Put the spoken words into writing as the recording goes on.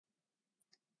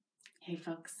Hey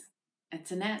folks, it's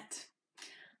Annette.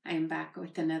 I am back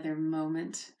with another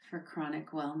moment for chronic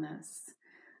wellness.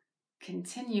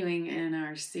 Continuing in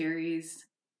our series,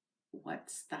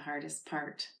 What's the Hardest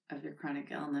Part of Your Chronic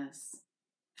Illness?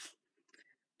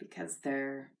 Because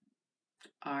there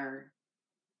are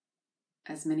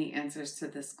as many answers to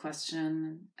this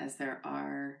question as there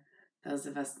are those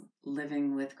of us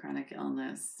living with chronic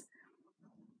illness,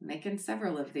 making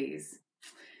several of these.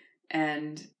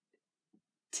 And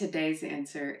today's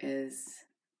answer is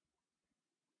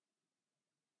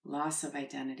loss of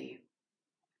identity.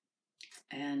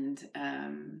 And,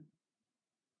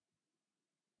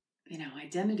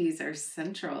 identities are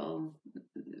central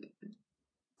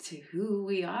to who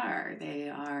we are. They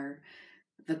are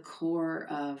the core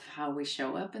of how we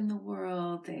show up in the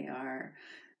world. They are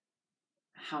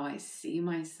how I see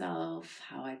myself,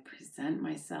 how I present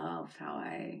myself, how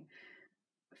I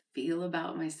feel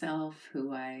about myself,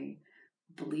 who I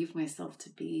believe myself to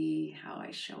be, how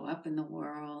I show up in the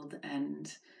world. And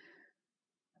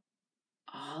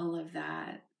all of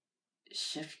that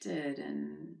shifted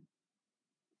and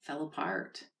fell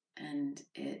apart. And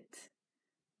it,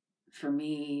 for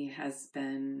me, has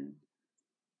been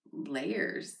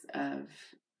layers of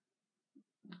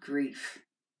grief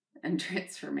and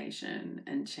transformation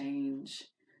and change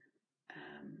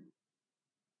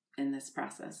in this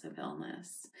process of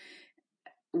illness.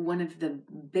 One of the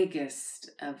biggest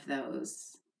of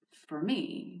those for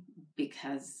me,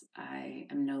 because I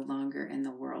am no longer in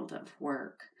the world of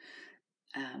work,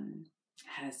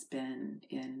 has been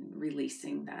in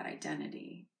releasing that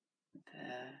identity.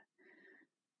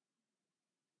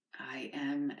 I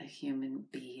am a human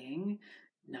being,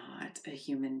 not a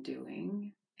human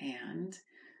doing, and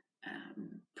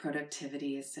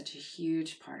productivity is such a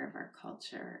huge part of our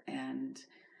culture. And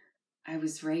I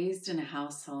was raised in a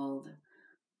household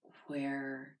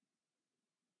where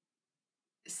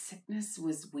sickness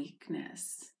was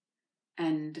weakness,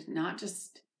 and not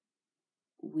just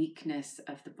weakness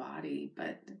of the body,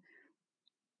 but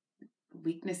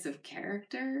weakness of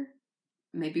character,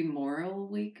 maybe moral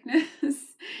weakness.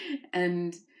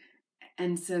 and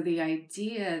so the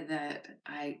idea that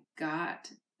I got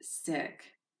sick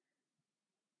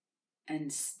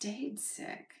and stayed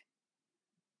sick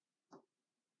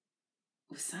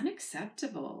was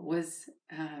unacceptable, was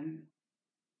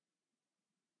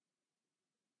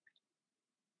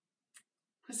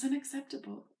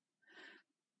unacceptable.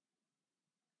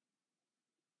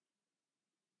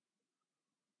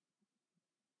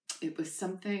 It was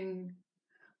something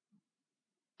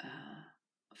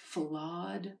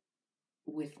flawed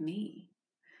with me.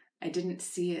 I didn't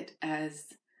see it as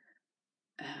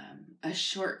a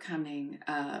shortcoming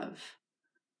of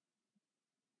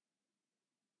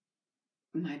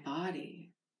my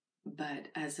body, but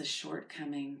as a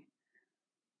shortcoming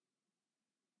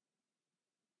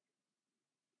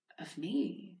of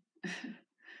me.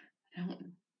 I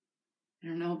don't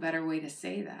know a better way to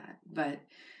say that, but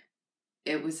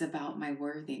it was about my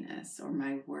worthiness or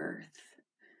my worth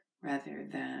rather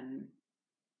than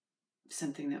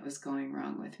something that was going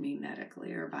wrong with me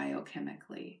medically or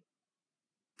biochemically.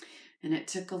 And it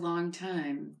took a long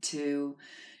time to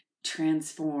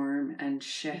transform and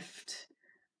shift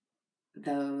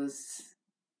those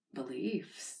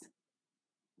beliefs.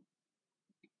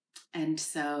 And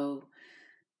so,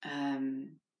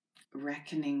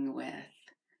 reckoning with,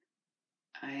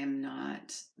 I am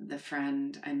not the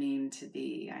friend I mean to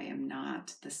be. I am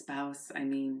not the spouse I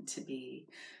mean to be.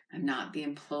 I'm not the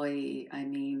employee I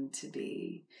mean to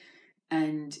be.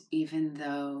 And even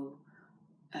though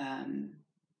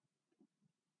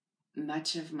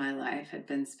much of my life had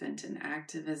been spent in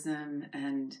activism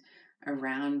and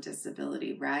around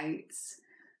disability rights,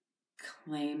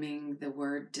 claiming the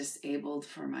word disabled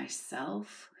for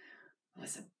myself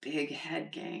was a big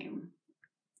head game.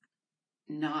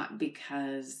 Not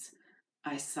because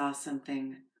I saw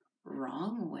something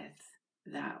wrong with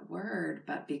that word,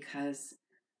 but because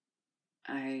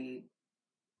I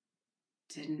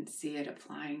didn't see it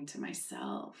applying to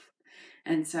myself.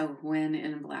 And so when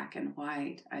in black and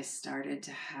white, I started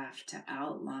to have to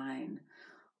outline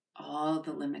all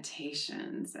the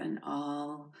limitations and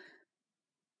all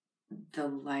the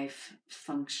life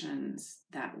functions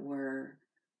that were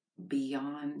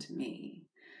beyond me,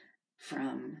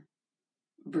 from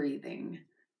breathing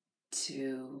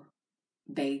to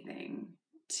bathing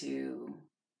to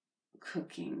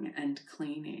cooking and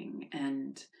cleaning,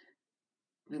 and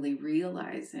really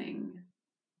realizing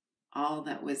all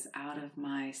that was out of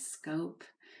my scope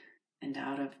and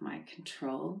out of my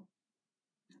control.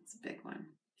 That's a big one,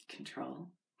 control.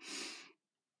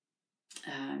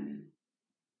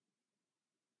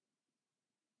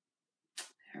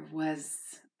 was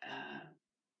a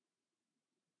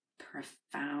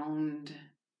profound,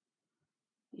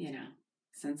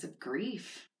 sense of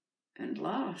grief and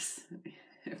loss.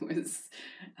 It was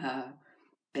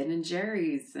Ben and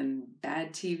Jerry's and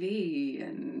bad TV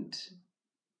and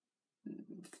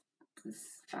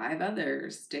 5 other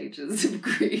stages of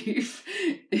grief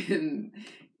in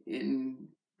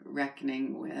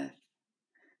reckoning with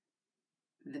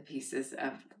the pieces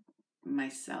of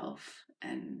myself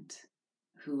and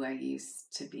who I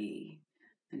used to be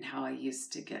and how I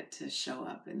used to get to show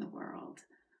up in the world.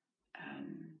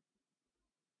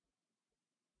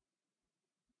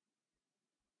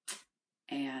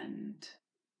 And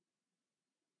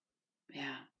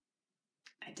yeah,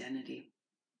 identity.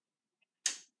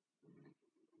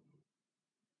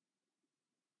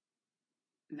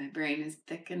 My brain is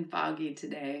thick and foggy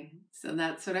today, so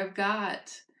that's what I've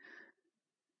got.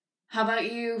 How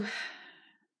about you?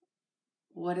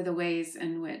 What are the ways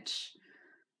in which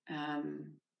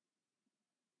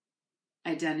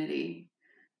identity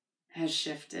has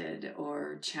shifted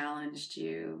or challenged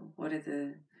you? What are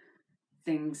the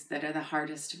things that are the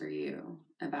hardest for you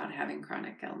about having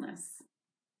chronic illness?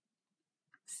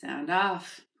 Sound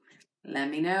off. Let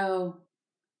me know.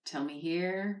 Tell me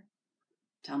here.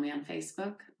 Tell me on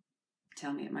Facebook.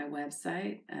 Tell me at my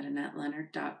website at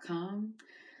AnnetteLeonard.com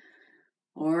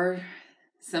or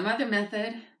some other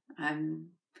method.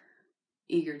 I'm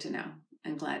eager to know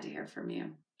and glad to hear from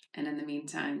you. And in the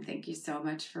meantime, thank you so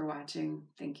much for watching.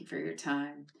 Thank you for your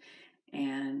time.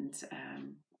 And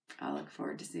I'll look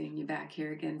forward to seeing you back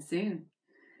here again soon.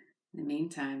 In the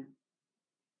meantime,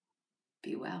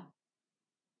 be well.